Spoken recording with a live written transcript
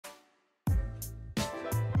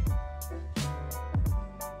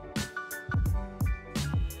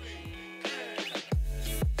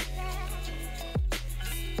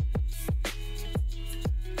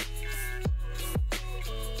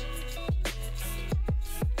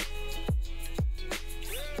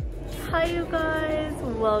Hi you guys,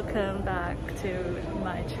 welcome back to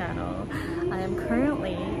my channel. I am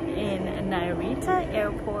currently in Narita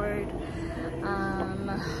airport.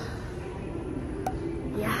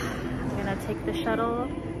 Yeah, I'm gonna take the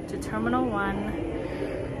shuttle to Terminal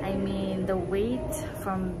 1. I mean, the wait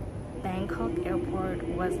from Bangkok airport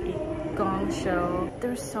was a gong show.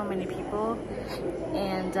 There's so many people,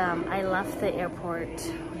 and I left the airport,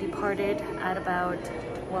 departed at about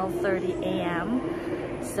 12:30 a.m.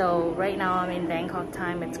 So right now I'm in Bangkok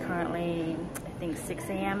time. It's currently, I think, 6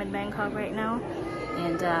 a.m. in Bangkok right now.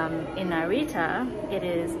 And in Narita, it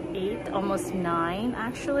is 8, almost 9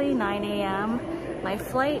 actually, 9 a.m. My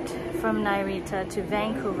flight from Narita to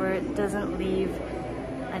Vancouver doesn't leave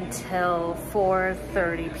until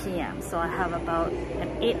 4:30 p.m. So I have about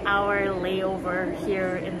an 8-hour layover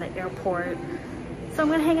here in the airport. So I'm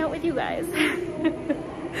gonna hang out with you guys.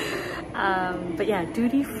 But yeah,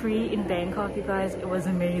 duty free in Bangkok, you guys, it was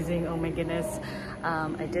amazing. Oh my goodness.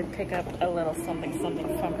 I did pick up a little something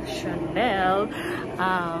from Chanel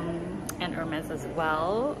and Hermes as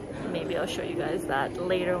well. Maybe I'll show you guys that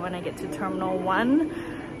later when I get to Terminal 1.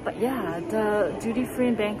 But yeah, the duty free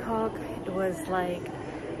in Bangkok, it was like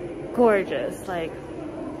gorgeous, like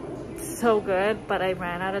so good. But I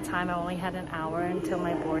ran out of time. I only had an hour until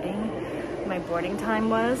my boarding time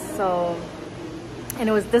was. So, and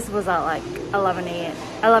this was at like 11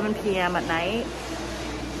 p.m. at night.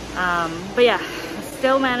 But yeah,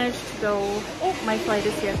 still managed to go. Oh, my flight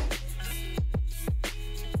is here.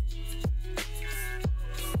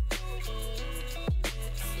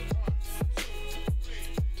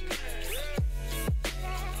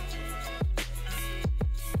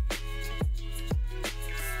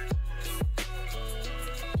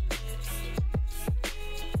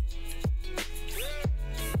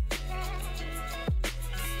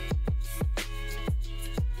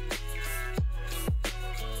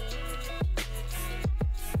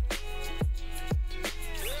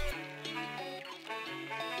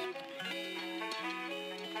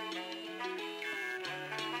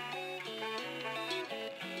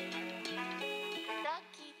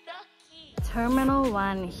 Terminal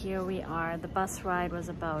 1, here we are. The bus ride was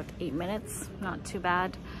about 8 minutes, not too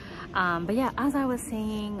bad. But yeah, as I was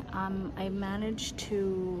saying, I managed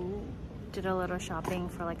to did a little shopping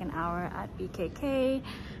for like an hour at BKK.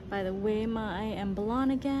 By the way, I am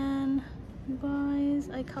blonde again. You guys,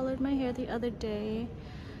 I colored my hair the other day.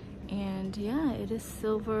 And yeah, it is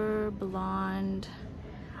silver blonde.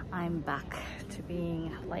 I'm back to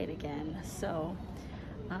being light again. So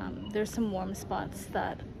there's some warm spots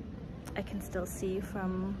that I can still see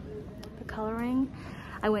from the coloring.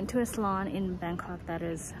 I went to a salon in Bangkok that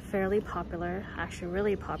is fairly popular, actually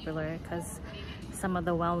really popular, because some of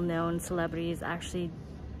the well-known celebrities actually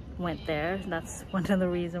went there. That's one of the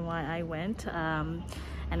reasons why I went. And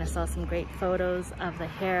I saw some great photos of the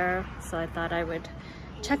hair, so I thought I would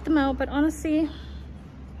check them out. But honestly,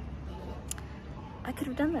 I could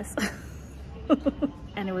have done this.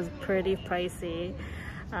 And it was pretty pricey.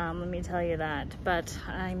 Let me tell you that. But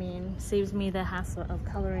I mean, saves me the hassle of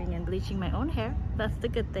coloring and bleaching my own hair. That's the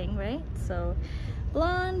good thing, right? So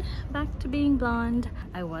blonde, back to being blonde.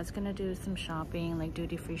 I was gonna do some shopping, like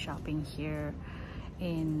duty-free shopping here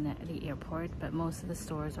in the airport, but most of the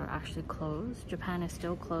stores are actually closed. Japan is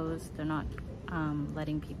still closed. They're not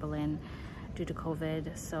letting people in due to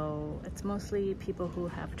COVID. So it's mostly people who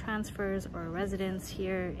have transfers or residents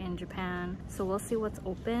here in Japan. So we'll see what's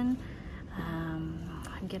open.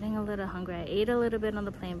 I'm getting a little hungry. I ate a little bit on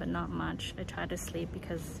the plane, but not much. I tried to sleep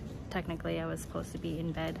because technically I was supposed to be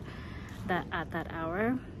in bed at that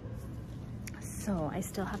hour. So I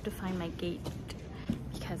still have to find my gate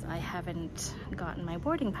because I haven't gotten my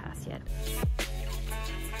boarding pass yet.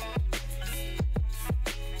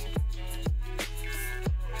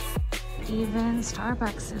 Even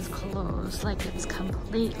Starbucks is closed, like it's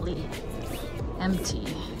completely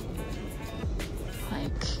empty.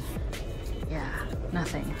 Like, yeah,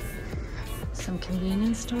 nothing. Some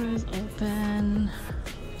convenience stores open.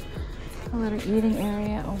 A little eating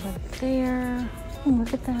area over there. Oh,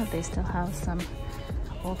 look at that. They still have some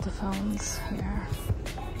Ultiphones here.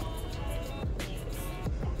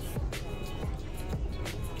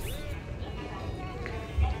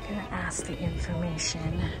 I'm gonna ask the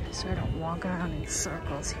information so I don't walk around in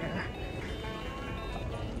circles here.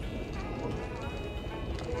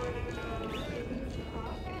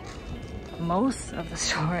 Most of the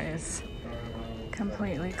store is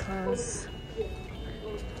completely closed.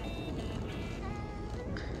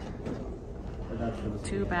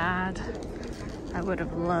 Too bad. I would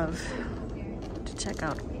have loved to check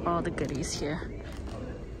out all the goodies here.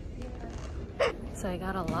 So I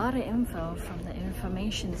got a lot of info from the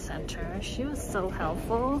information center. She was so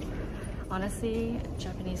helpful. Honestly,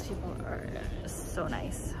 Japanese people are so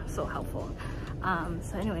nice, so helpful.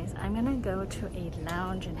 So anyways, I'm gonna go to a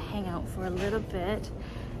lounge and hang out for a little bit.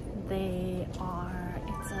 It's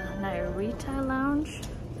a Narita lounge.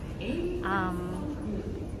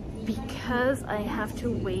 Because I have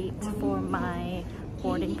to wait for my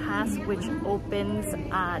boarding pass, which opens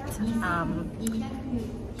at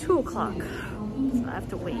 2 o'clock. So I have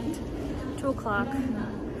to wait 2 o'clock.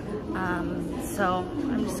 So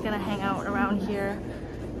I'm just gonna hang out around here,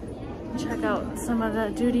 check out some of the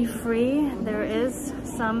duty-free. There is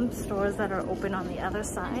some stores that are open on the other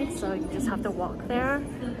side, so you just have to walk there.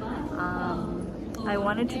 I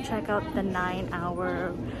wanted to check out the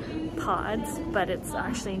 9-hour pods, but it's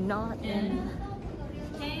actually not in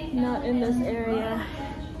this area.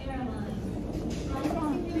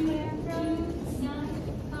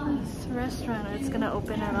 This restaurant, it's gonna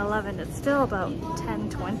open at 11. It's still about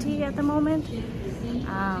 10:20 at the moment.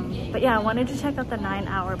 But yeah, I wanted to check out the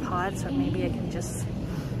 9-hour pod, so maybe I can just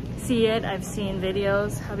see it. I've seen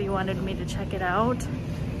videos. Hubby wanted me to check it out.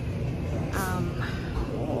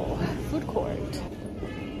 Food court.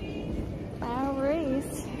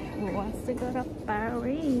 Paris. Who wants to go to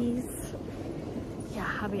Paris? Yeah,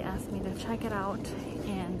 hubby asked me to check it out,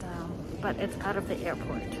 and but it's out of the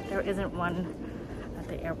airport. There isn't one at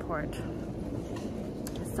the airport.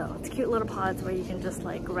 So it's cute little pods where you can just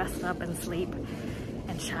like rest up and sleep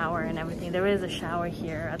and shower and everything. There is a shower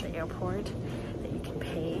here at the airport that you can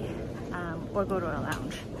pay or go to a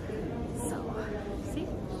lounge. So see,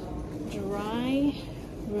 dry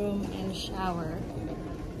room and shower,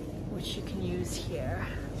 which you can use here.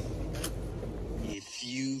 A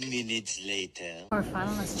few minutes later. For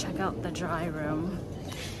fun, let's check out the dry room.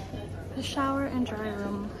 The shower and dry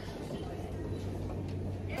room.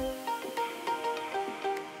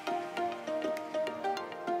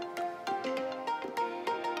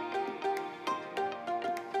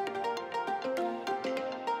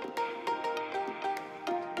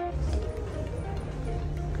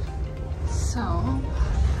 So,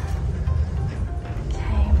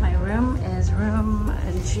 okay, my room is room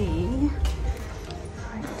G.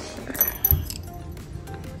 Right here.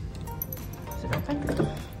 Is it open?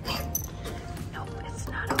 Nope, it's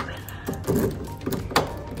not open.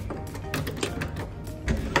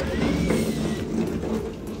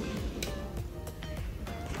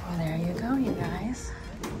 Well, there you go, you guys.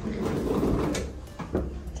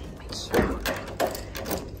 Take my key out.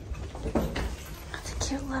 That's a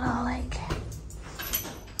cute little, like,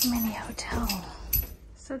 mini hotel.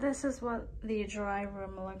 So this is what the dry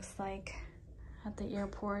room looks like at the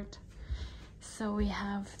airport. So we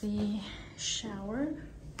have the shower,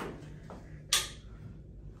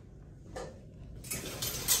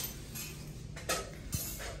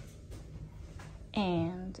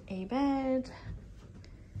 and a bed,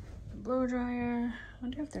 a blow dryer. I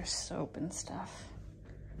wonder if there's soap and stuff.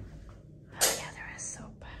 Oh yeah, there is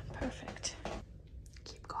soap. Perfect.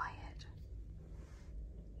 Keep quiet.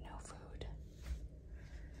 No food.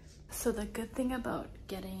 So the good thing about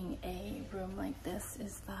getting a room like this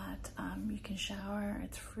is that you can shower,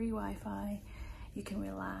 it's free Wi-Fi, you can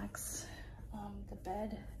relax. The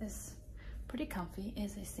bed is pretty comfy,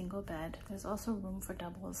 it's a single bed. There's also room for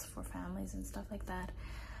doubles for families and stuff like that.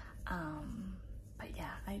 But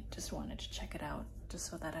yeah, I just wanted to check it out just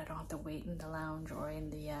so that I don't have to wait in the lounge or in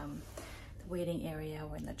the waiting area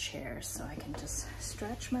or in the chairs, so I can just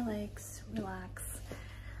stretch my legs, relax.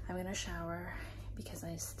 I'm gonna shower because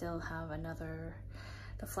I still have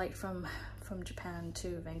the flight from Japan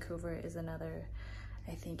to Vancouver is another,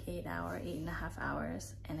 I think 8.5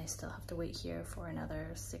 hours, and I still have to wait here for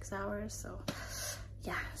another 6 hours. So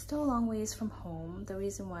yeah, still a long ways from home. The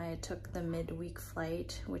reason why I took the midweek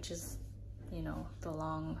flight, which is, you know, the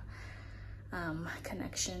long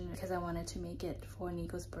connection, because I wanted to make it for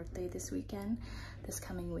Nico's birthday this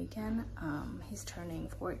coming weekend. He's turning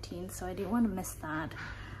 14, so I didn't want to miss that.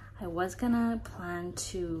 I was gonna plan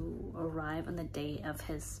to arrive on the day of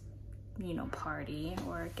his, you know, party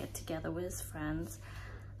or get together with his friends,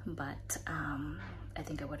 but I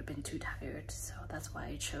think I would have been too tired, so that's why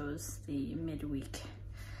I chose the midweek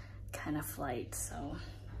kind of flight. So,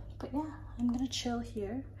 but yeah, I'm gonna chill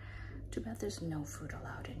here. Too bad there's no food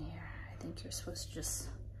allowed in here. I think you're supposed to just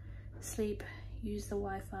sleep, use the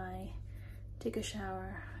Wi-Fi, take a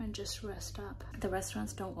shower, and just rest up. The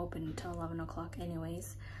restaurants don't open until 11 o'clock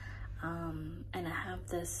anyways. And I have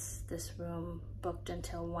this room booked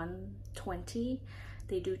until 1:20.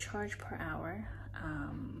 They do charge per hour.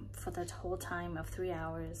 For the whole time of 3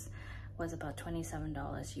 hours, was about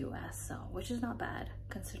 $27 US, so which is not bad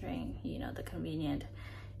considering, you know, the convenient.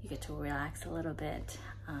 You get to relax a little bit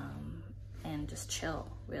and just chill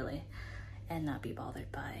really, and not be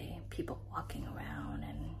bothered by people walking around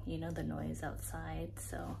and, you know, the noise outside.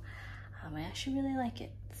 So I actually really like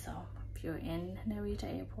it. So if you're in Narita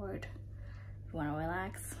Airport, if you want to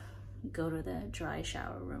relax, go to the dry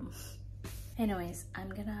shower room. Anyways, I'm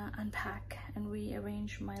gonna unpack and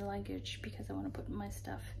rearrange my luggage because I want to put my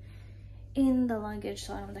stuff in the luggage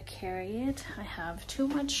so I don't have to carry it. I have too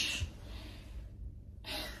much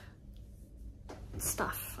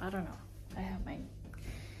stuff. I don't know. I have my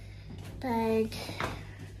bag,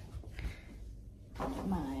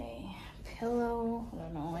 my pillow. I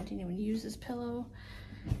don't know. I didn't even use this pillow.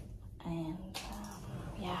 And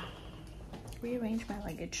yeah, rearrange my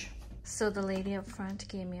luggage. So the lady up front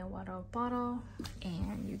gave me a water bottle,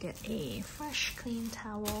 and you get a fresh, clean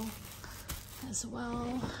towel as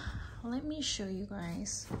well. Let me show you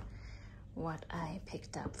guys what I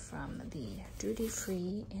picked up from the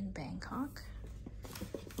duty-free in Bangkok.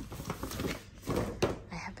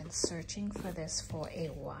 I have been searching for this for a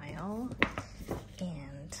while,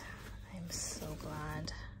 and I'm so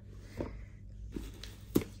glad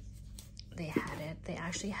they had it. They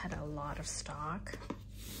actually had a lot of stock.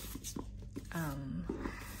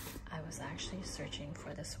 I was actually searching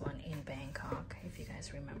for this one in Bangkok. If you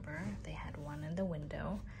guys remember, they had one in the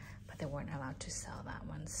window, but they weren't allowed to sell that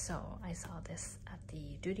one. So I saw this at the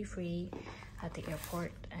duty-free at the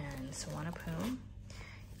airport in Suvarnabhumi,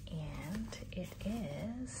 and it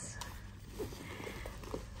is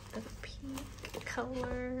the pink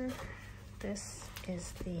color. This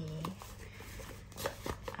is the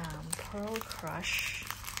Pearl Crush.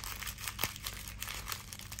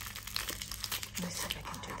 Let me see if I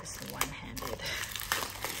can do this one-handed.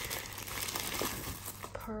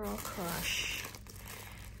 Pearl Crush,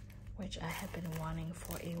 which I have been wanting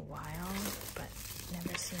for a while, but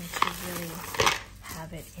never seemed to really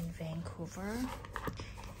have it in Vancouver.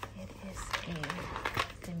 It is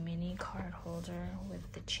the mini card holder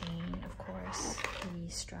with the chain, of course. The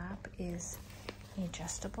strap is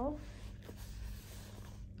adjustable.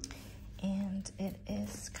 And it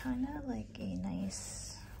is kind of like a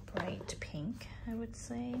nice bright pink, I would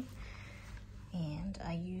say. And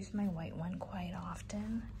I use my white one quite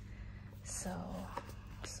often. So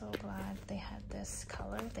glad they had this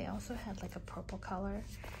color. They also had like a purple color.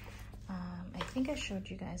 I think I showed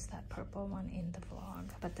you guys that purple one in the vlog,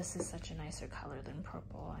 but this is such a nicer color than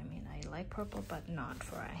purple. I mean, I like purple, but not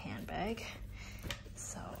for a handbag.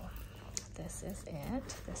 So this is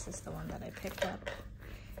it. This is the one that I picked up.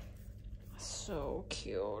 So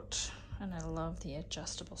cute. And I love the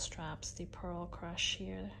adjustable straps. The Pearl Crush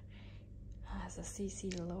here has a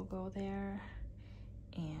Sissi logo there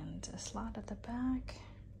and a slot at the back.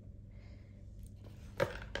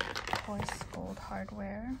 Of course, gold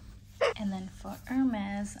hardware. And then for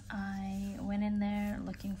Hermes, I went in there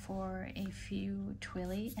looking for a few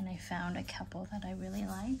Twilly, and I found a couple that I really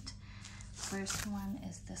liked. First one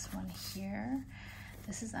is this one here.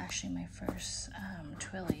 This is actually my first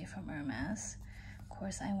Twilly from Hermes. Of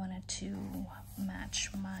course, I wanted to match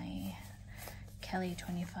my Kelly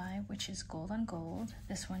 25, which is gold on gold.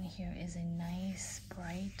 This one here is a nice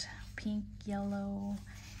bright pink, yellow,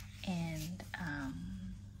 and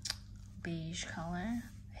beige color.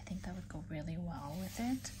 I think that would go really well with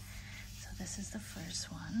it. So this is the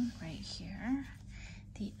first one right here.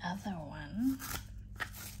 The other one,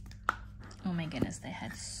 oh my goodness, they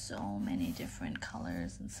had so many different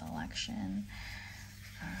colors and selection.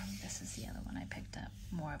 This is the other one I picked up,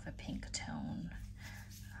 more of a pink tone.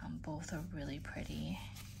 Both are really pretty.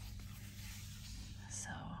 So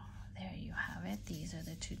there you have it. These are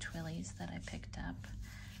the two Twillies that I picked up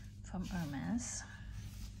from Hermes.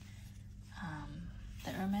 The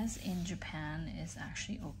Hermes in Japan is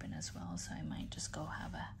actually open as well, so I might just go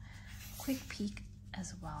have a quick peek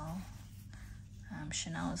as well.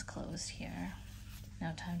 Chanel is closed here.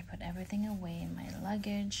 Now time to put everything away in my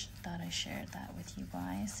luggage. Thought I shared that with you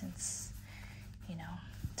guys since, you know,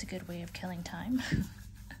 it's a good way of killing time.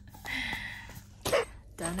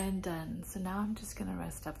 Done and done. So now I'm just gonna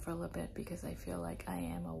rest up for a little bit because I feel like I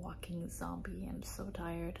am a walking zombie. I'm so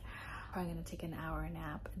tired. Probably gonna take an hour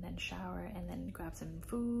nap and then shower and then grab some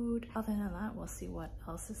food. Other than that, we'll see what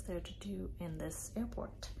else is there to do in this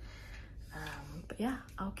airport. But yeah,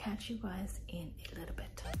 I'll catch you guys in a little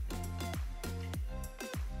bit.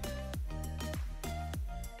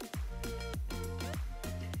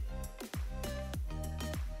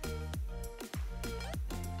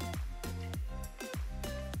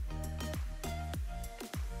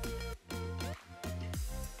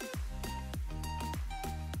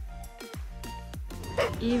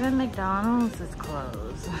 Even McDonald's is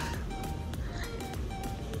closed.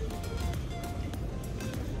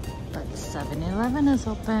 But 7-Eleven is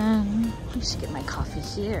open. I should get my coffee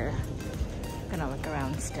here. I'm gonna look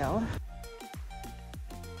around still.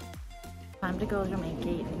 Time to go through my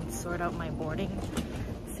gate and sort out my boarding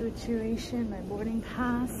situation, my boarding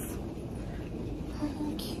pass.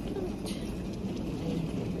 Oh, cute.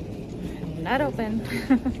 Not open.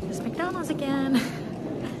 There's McDonald's again.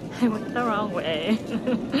 I went the wrong way.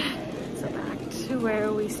 So back to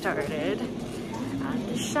where we started.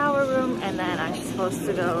 The shower room, and then I'm supposed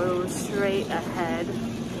to go straight ahead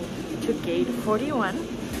to gate 41.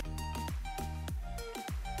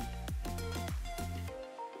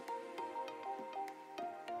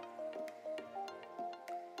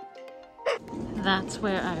 That's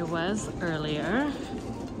where I was earlier.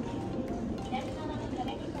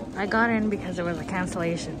 I got in because there was a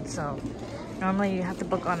cancellation, so normally you have to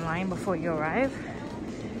book online before you arrive.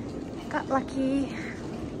 Got lucky.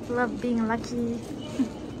 Love being lucky.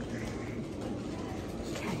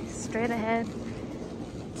 Okay, straight ahead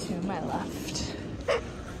to my left.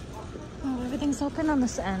 Oh, everything's open on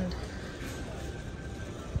this end.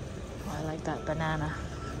 Oh, I like that banana.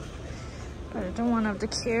 But I don't want to have to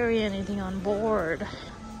carry anything on board.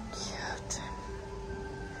 Cute.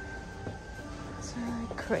 Is there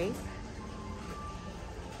like crepe?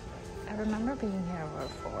 I remember being here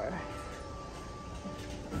before.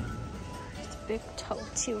 It's a big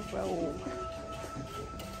Totoro.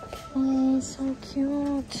 Oh, so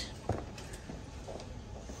cute.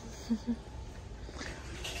 Oh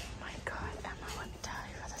my God, Emma would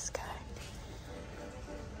die for this guy.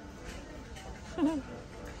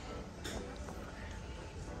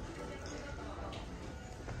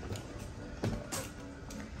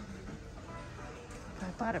 I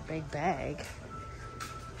bought a big bag.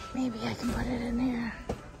 Maybe I can put it in here.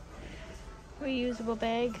 Reusable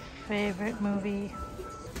bag. Favorite movie.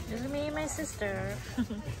 Just me and my sister.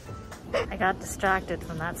 I got distracted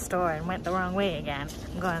from that store and went the wrong way again.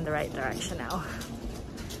 I'm going in the right direction now.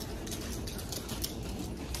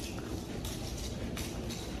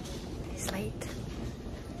 He's late.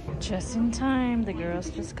 Just in time, the girls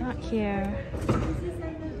just got here.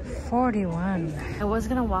 41. I was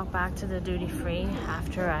gonna walk back to the duty-free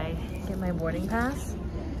after I get my boarding pass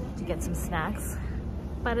to get some snacks,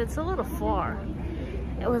 but it's a little far.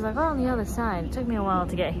 It was like on the other side. It took me a while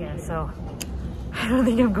to get here, so I don't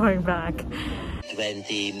think I'm going back.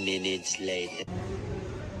 20 minutes later.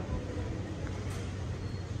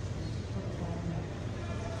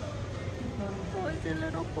 Oh, it's a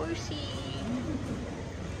little horsey.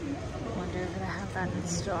 Wonder if I have that in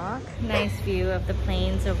stock. Nice view of the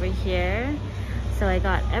plains over here. So I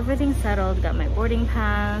got everything settled, got my boarding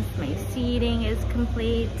pass, my seating is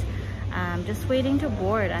complete. Just waiting to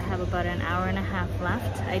board. I have about an hour and a half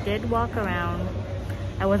left. I did walk around.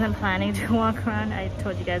 I wasn't planning to walk around. I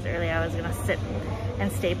told you guys earlier I was gonna sit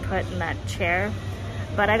and stay put in that chair,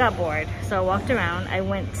 but I got bored. So I walked around. I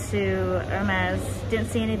went to Hermes, didn't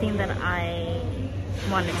see anything that I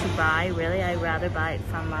wanted to buy, really. I'd rather buy it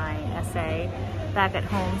from my SA back at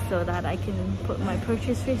home so that I can put my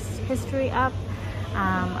purchase history up.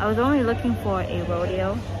 I was only looking for a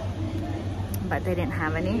rodeo, but they didn't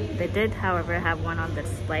have any. They did, however, have one on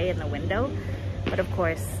display in the window, but of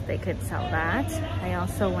course they could sell that. I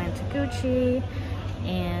also went to Gucci,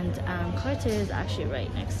 and Cartier is actually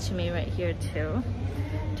right next to me right here too.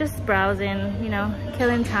 Just browsing, you know,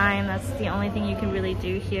 killing time. That's the only thing you can really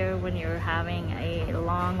do here when you're having a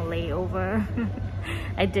long layover.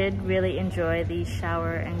 I did really enjoy the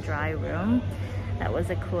shower and dry room. That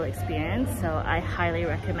was a cool experience, so I highly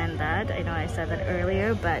recommend that. I know I said that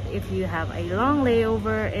earlier, but if you have a long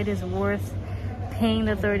layover, it is worth paying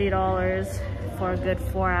the $30 for a good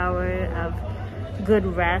 4 hours of good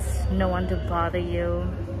rest, no one to bother you,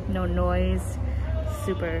 no noise,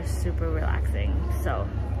 super, super relaxing. So,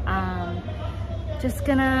 just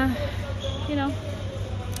gonna, you know,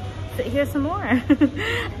 sit here some more.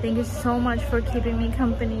 Thank you so much for keeping me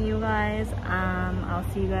company, you guys. I'll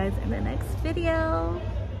see you guys in the next video.